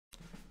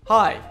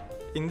Hi!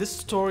 In this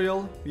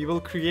tutorial, we will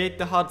create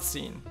the Hud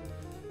Scene.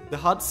 The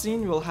Hud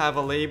Scene will have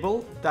a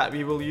label that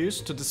we will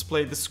use to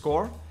display the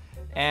score,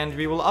 and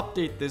we will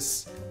update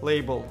this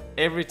label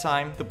every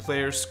time the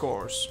player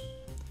scores.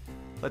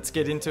 Let's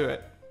get into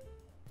it.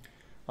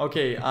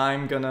 Okay,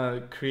 I'm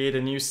gonna create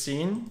a new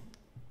scene,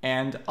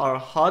 and our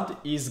HUD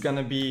is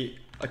gonna be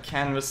a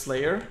canvas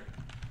layer.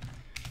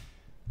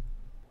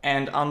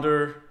 And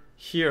under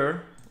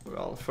here,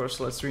 well,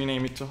 first let's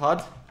rename it to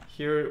HUD.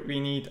 Here we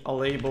need a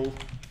label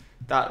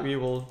that we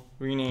will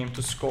rename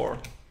to score.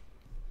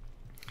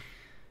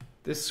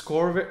 This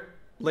score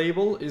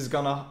label is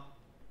gonna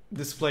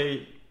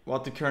display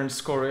what the current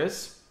score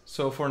is.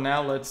 So for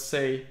now,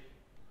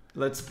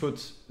 let's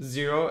put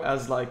 0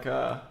 as like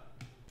a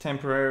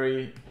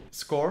temporary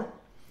score.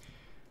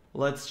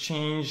 Let's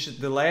change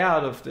the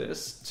layout of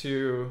this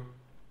to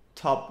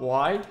top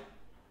wide,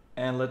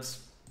 and let's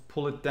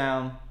pull it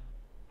down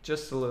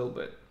just a little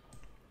bit.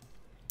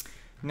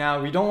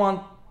 Now we don't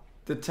want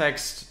the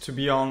text to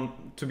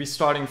be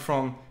starting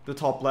from the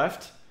top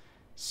left,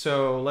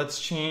 so let's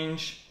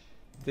change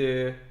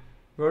the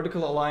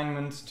vertical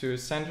alignment to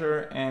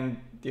center and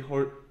the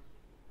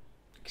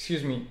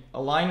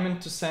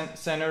alignment to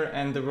center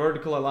and the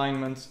vertical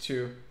alignment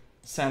to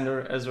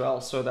center as well,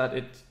 so that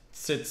it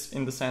sits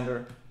in the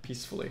center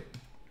peacefully.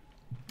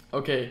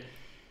 Okay,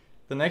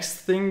 the next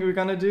thing we're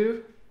gonna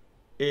do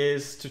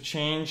is to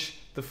change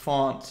the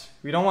font.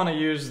 We don't want to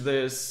use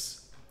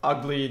this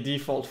ugly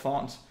default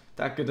font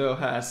that Godot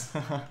has.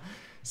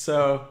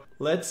 So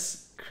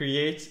let's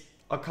create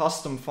a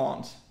custom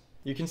font.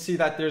 You can see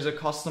that there's a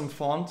custom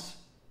font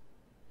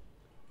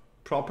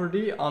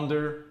property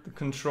under the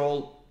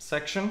control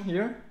section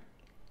here.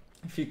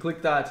 If you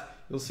click that,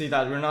 you'll see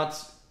that we're not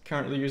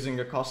currently using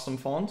a custom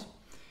font.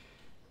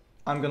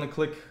 I'm gonna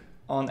click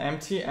on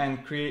empty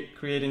and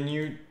create a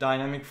new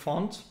dynamic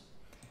font,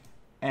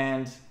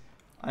 and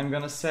I'm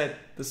gonna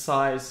set the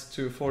size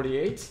to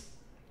 48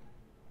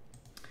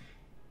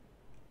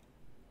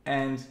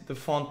 and the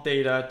font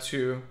data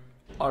to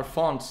our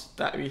font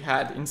that we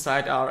had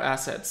inside our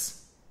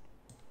assets.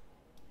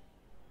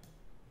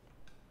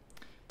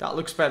 That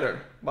looks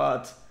better,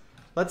 but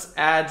let's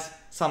add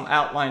some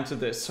outline to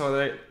this so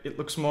that it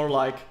looks more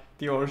like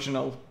the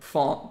original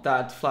font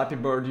that Flappy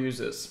Bird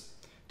uses.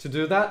 To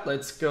do that,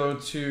 let's go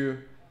to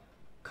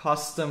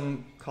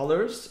custom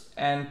colors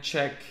and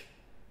check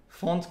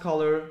font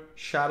color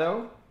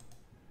shadow,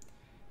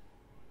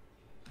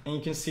 and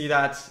you can see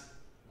that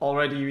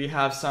already we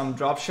have some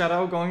drop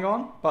shadow going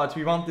on, but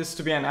we want this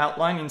to be an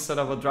outline instead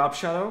of a drop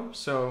shadow.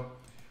 So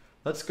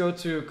let's go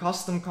to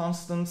custom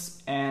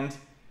constants and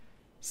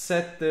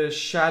set the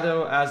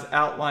shadow as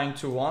outline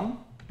to 1,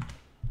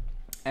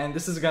 and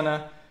this is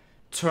gonna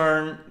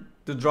turn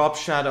the drop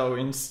shadow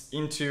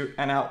into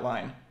an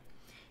outline.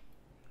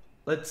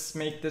 Let's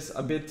make this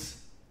a bit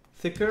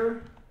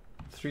thicker,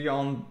 3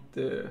 on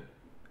the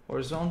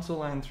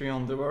horizontal and 3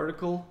 on the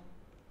vertical.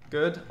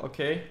 Good,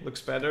 okay,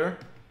 looks better.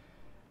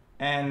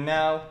 And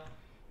now,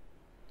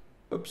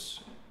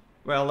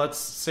 let's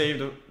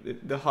save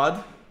the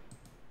HUD,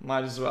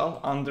 might as well,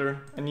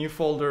 under a new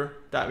folder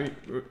that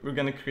we're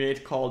gonna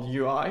create called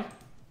UI.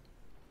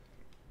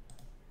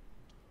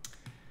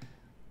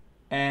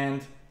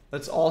 And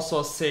let's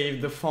also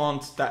save the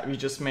font that we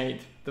just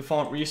made, the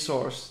font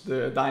resource,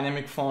 the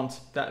dynamic font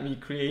that we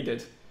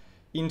created,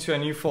 into a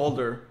new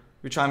folder,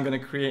 which I'm gonna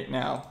create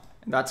now.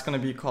 And that's going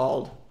to be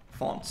called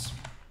fonts.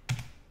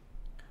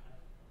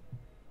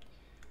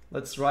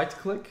 Let's right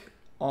click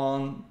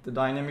on the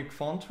dynamic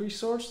font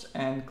resource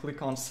and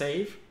click on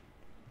save.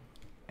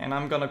 And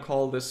I'm going to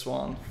call this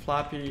one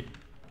Flappy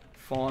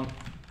Font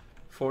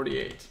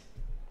 48.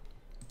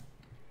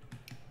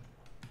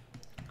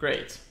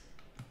 Great.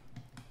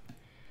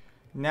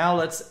 Now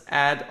let's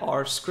add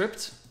our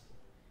script.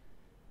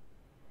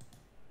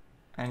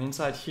 And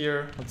inside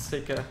here, let's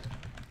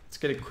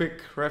get a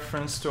quick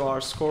reference to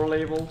our score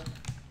label,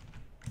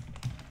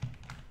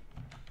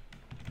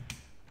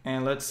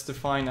 and let's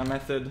define a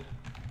method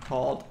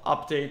called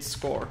update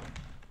score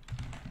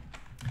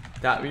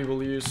that we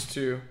will use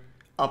to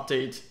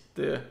update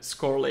the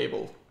score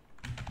label.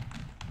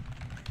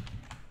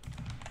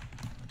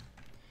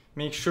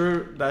 Make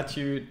sure that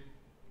you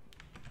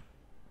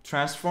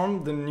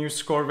transform the new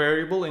score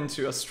variable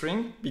into a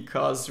string,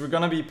 because we're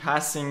gonna be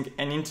passing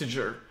an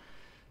integer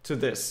to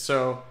this,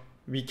 so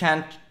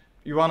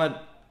you want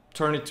to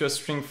turn it to a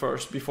string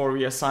first before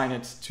we assign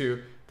it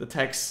to the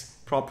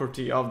text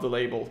property of the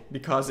label,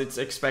 because it's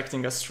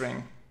expecting a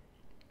string.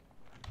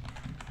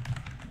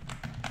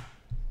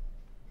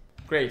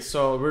 Great,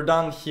 so we're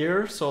done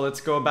here. So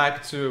let's go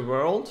back to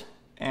world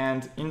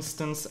and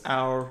instance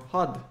our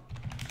HUD.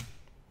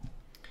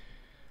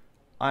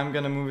 I'm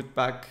gonna move it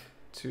back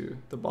to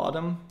the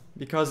bottom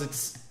because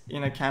it's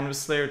in a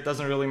canvas layer. It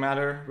doesn't really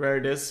matter where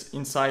it is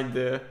inside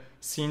the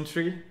scene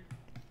tree.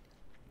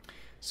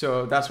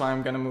 So that's why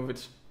I'm gonna move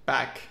it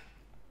back.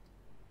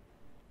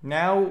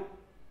 Now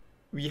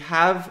we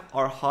have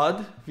our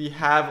HUD. We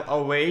have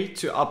a way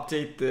to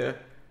update the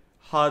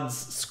HUD's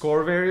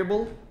score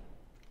label,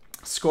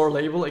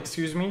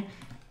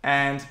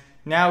 and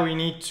now we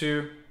need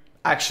to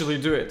actually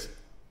do it.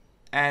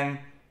 And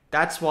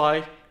that's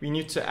why we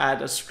need to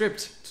add a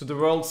script to the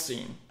world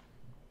scene.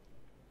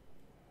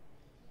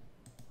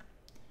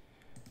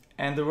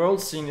 And the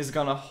world scene is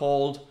gonna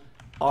hold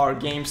our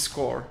game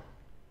score.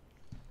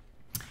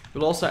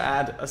 We'll also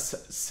add a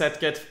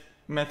setGet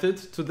method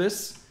to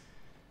this,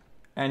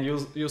 and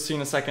you'll see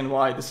in a second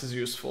why this is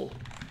useful.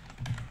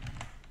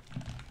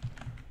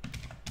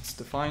 Let's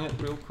define it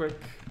real quick.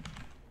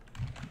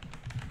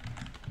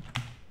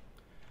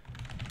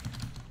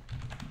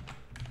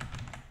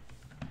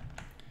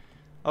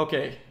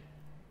 Okay,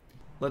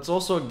 let's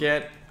also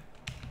get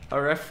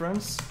a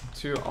reference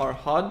to our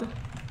HUD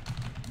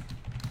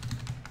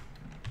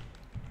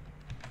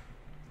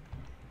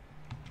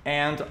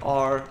and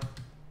our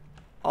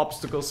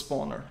obstacle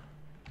spawner.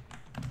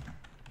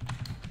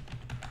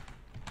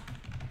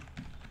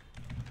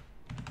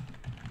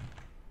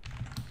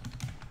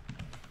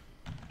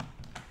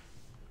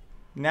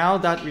 Now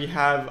that we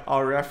have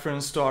our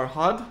reference to our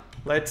HUD,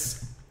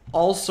 let's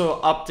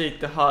also update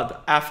the HUD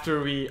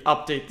after we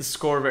update the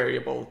score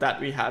variable that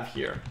we have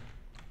here.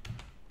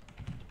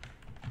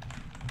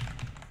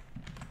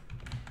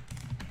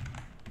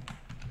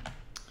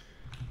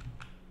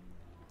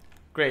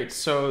 Great,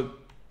 so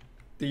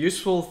the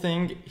useful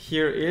thing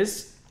here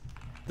is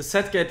the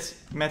setGet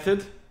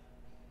method,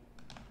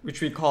 which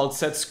we called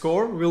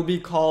setScore, will be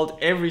called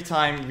every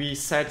time we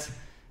set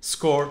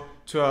score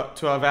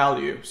to a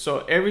value.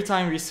 So every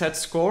time we set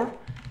score,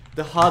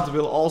 the HUD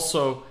will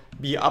also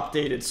be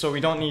updated. So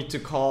we don't need to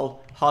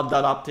call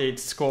HUD.update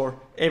score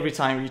every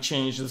time we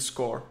change the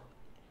score.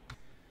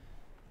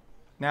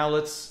 Now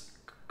let's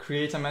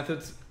create a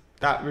method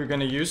that we're going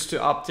to use to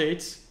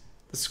update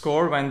the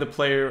score when the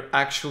player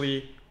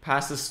actually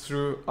passes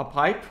through a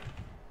pipe,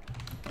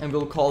 and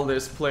we'll call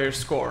this player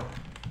score.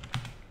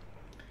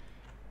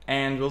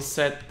 And we'll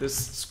set this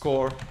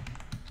score,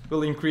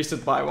 we'll increase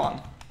it by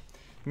 1.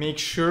 Make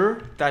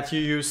sure that you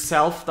use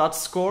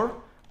self.score,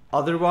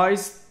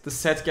 otherwise the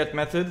setGet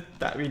method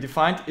that we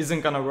defined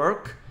isn't gonna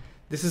work.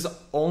 This is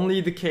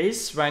only the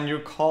case when you're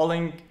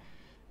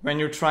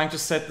trying to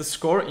set the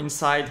score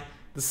inside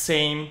the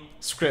same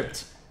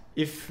script.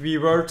 If we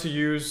were to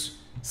use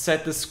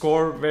set the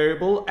score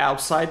variable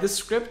outside the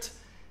script,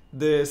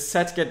 the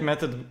setGet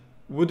method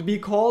would be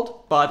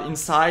called, but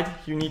inside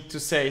you need to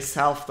say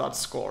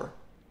self.score.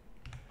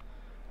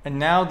 And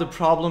now the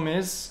problem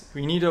is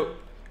we need to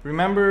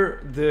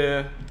remember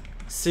the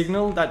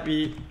signal that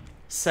we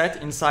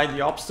set inside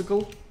the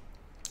obstacle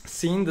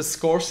scene, the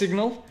score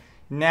signal.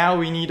 Now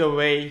we need a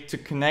way to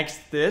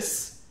connect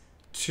this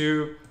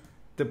to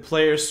the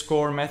player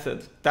score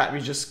method that we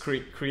just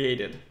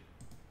created.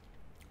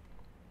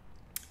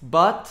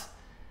 But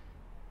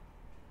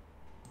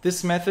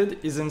this method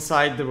is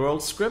inside the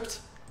world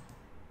script,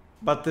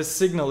 but this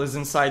signal is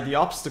inside the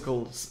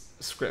obstacles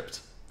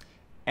script.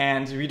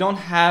 And we don't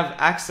have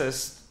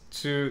access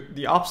to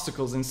the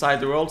obstacles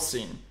inside the world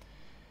scene.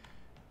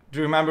 Do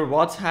you remember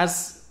what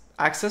has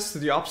access to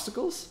the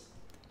obstacles?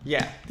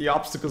 Yeah, the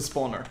obstacle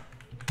spawner.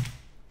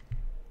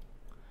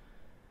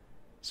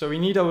 So we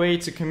need a way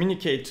to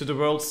communicate to the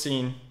world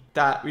scene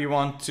that we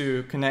want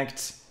to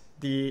connect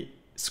the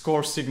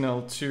score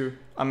signal to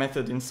a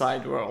method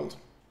inside world.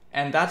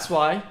 And that's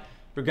why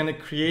we're going to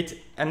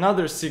create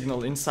another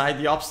signal inside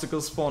the obstacle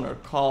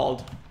spawner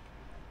called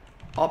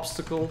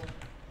obstacle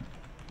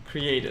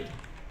created.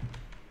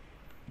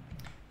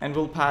 And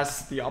we'll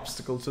pass the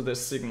obstacle to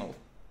this signal.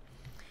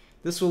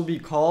 This will be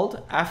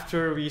called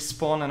after we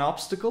spawn an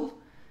obstacle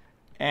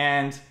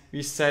and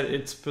we set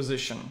its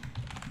position.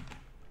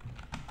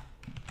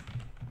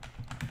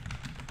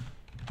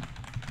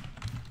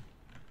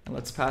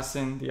 Let's pass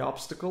in the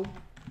obstacle.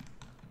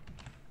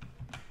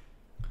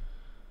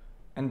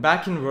 And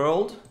back in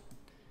world,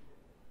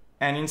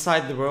 and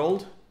inside the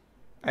world,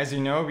 as you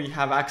know, we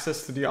have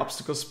access to the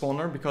obstacle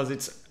spawner because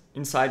it's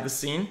inside the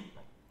scene.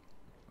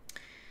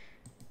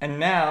 And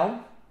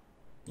now,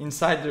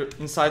 inside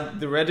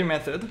the ready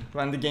method,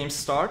 when the game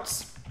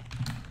starts,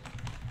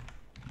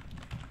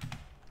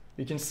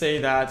 we can say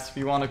that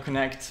we want to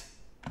connect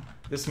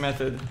this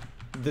method,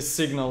 this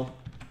signal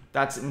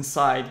that's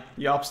inside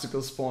the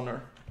obstacle spawner,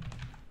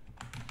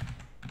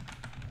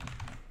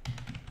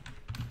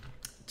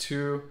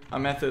 to a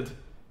method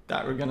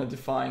that we're going to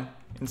define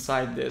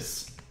inside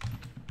this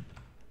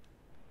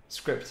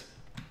script.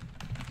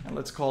 And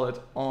let's call it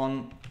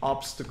on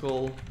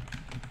obstacle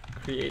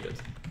created.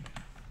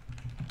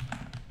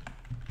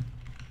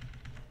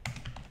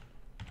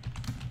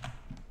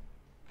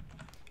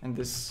 And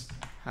this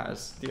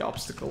has the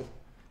obstacle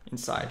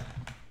inside.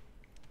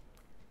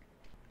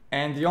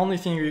 And the only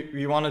thing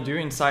we want to do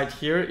inside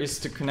here is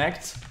to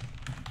connect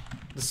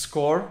the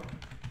score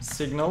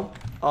signal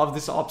of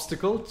this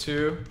obstacle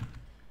to,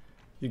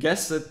 you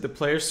guessed it, the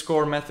player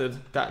score method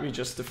that we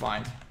just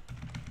defined.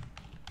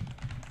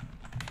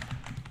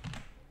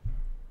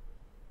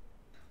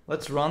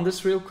 Let's run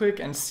this real quick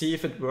and see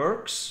if it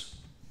works.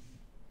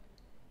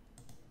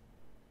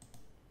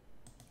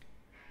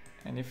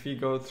 And if we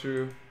go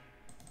through,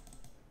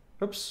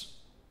 oops,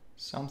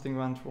 Something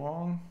went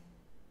wrong.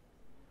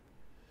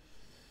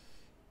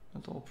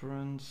 Not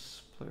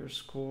operands, player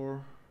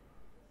score.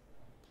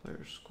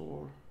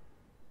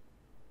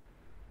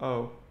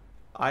 Oh,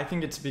 I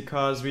think it's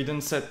because we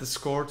didn't set the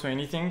score to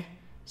anything.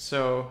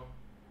 So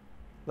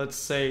let's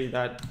say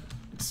that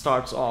it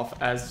starts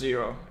off as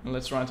 0 and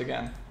let's run it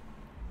again.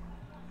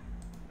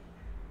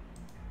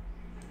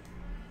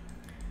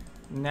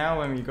 Now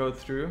when we go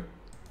through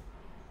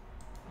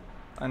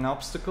an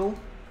obstacle,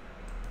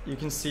 you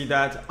can see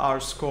that our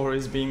score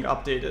is being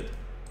updated.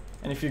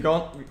 And if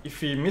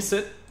you miss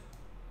it,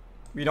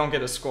 we don't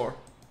get a score.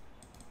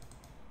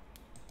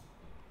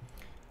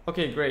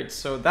 Okay, great,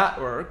 so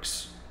that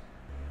works.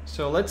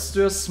 So let's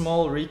do a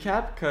small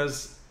recap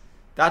because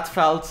that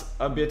felt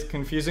a bit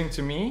confusing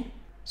to me.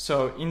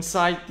 So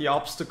inside the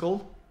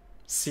obstacle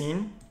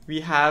scene,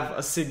 we have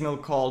a signal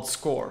called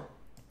score.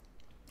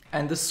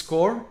 And the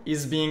score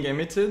is being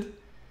emitted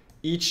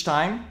each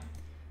time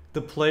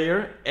the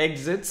player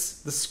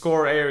exits the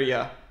score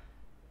area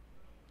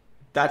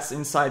that's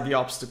inside the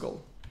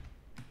obstacle.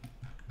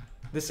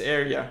 This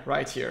area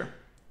right here.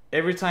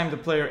 Every time the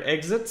player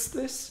exits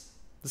this,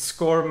 the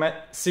score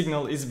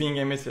signal is being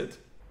emitted.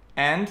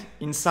 And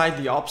inside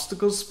the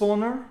obstacle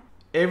spawner,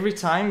 every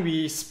time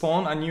we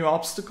spawn a new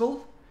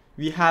obstacle,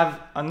 we have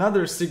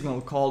another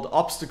signal called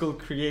obstacle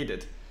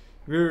created.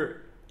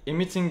 We're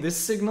emitting this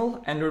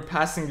signal and we're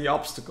passing the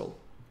obstacle.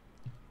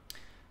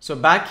 So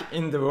back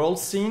in the world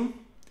scene,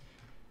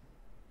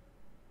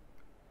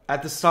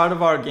 at the start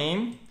of our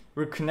game,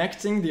 we're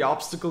connecting the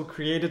obstacle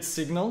created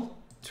signal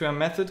to a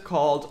method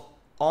called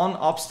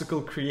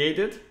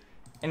onObstacleCreated,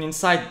 and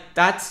inside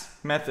that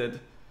method,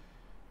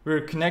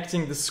 we're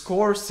connecting the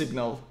score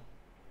signal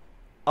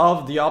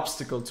of the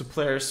obstacle to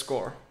player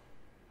score.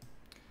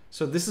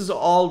 So this is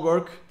all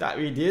work that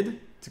we did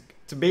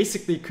to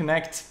basically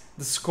connect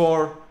the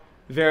score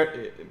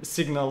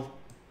signal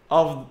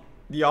of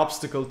the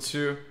obstacle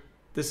to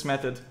this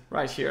method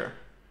right here.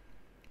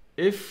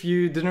 If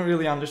you didn't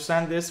really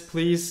understand this,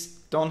 please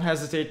don't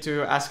hesitate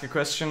to ask a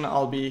question.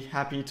 I'll be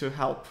happy to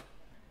help.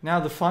 Now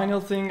the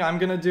final thing I'm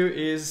gonna do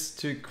is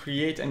to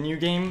create a new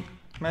game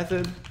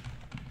method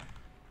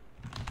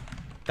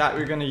that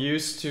we're gonna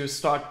use to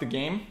start the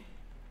game.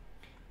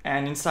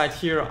 And inside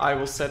here I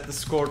will set the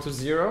score to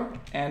 0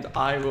 and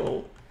I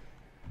will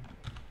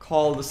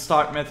call the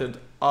start method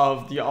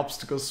of the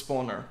obstacle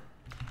spawner.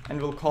 And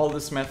we'll call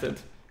this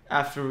method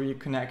after we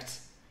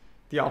connect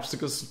the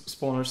obstacle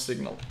spawner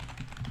signal.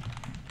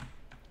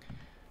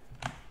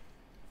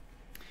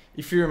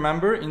 If you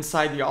remember,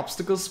 inside the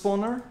obstacle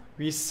spawner,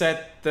 we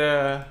set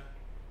the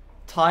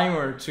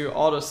timer to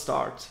auto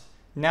start.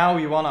 Now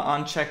we want to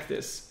uncheck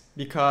this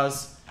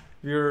because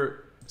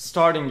we're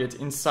starting it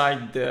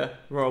inside the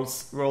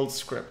world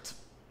script.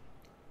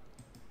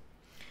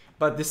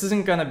 But this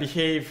isn't going to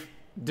behave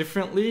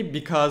differently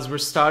because we're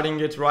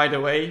starting it right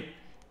away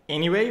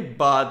anyway,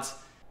 but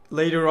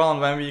later on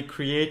when we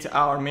create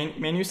our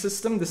menu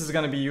system, this is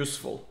going to be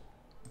useful.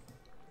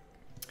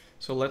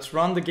 So let's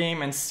run the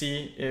game and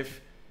see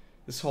if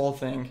this whole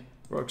thing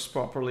works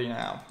properly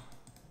now.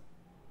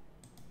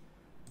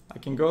 I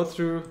can go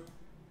through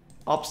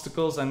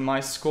obstacles and my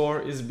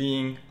score is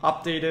being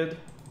updated.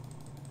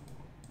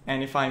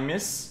 And if I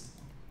miss,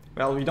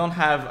 well, we don't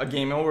have a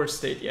game over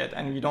state yet,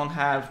 and we don't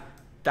have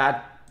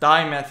that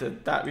die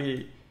method that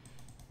we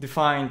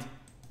defined,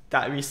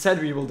 that we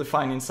said we will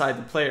define inside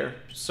the player.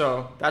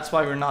 So that's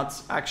why we're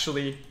not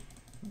actually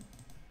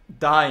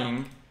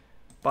dying.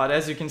 But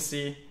as you can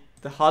see,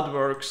 the HUD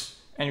works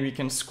and we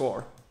can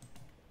score.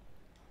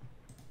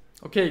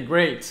 Okay,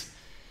 great.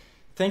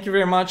 Thank you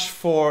very much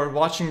for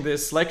watching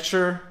this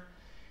lecture.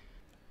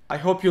 I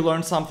hope you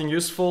learned something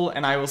useful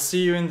and I will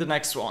see you in the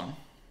next one.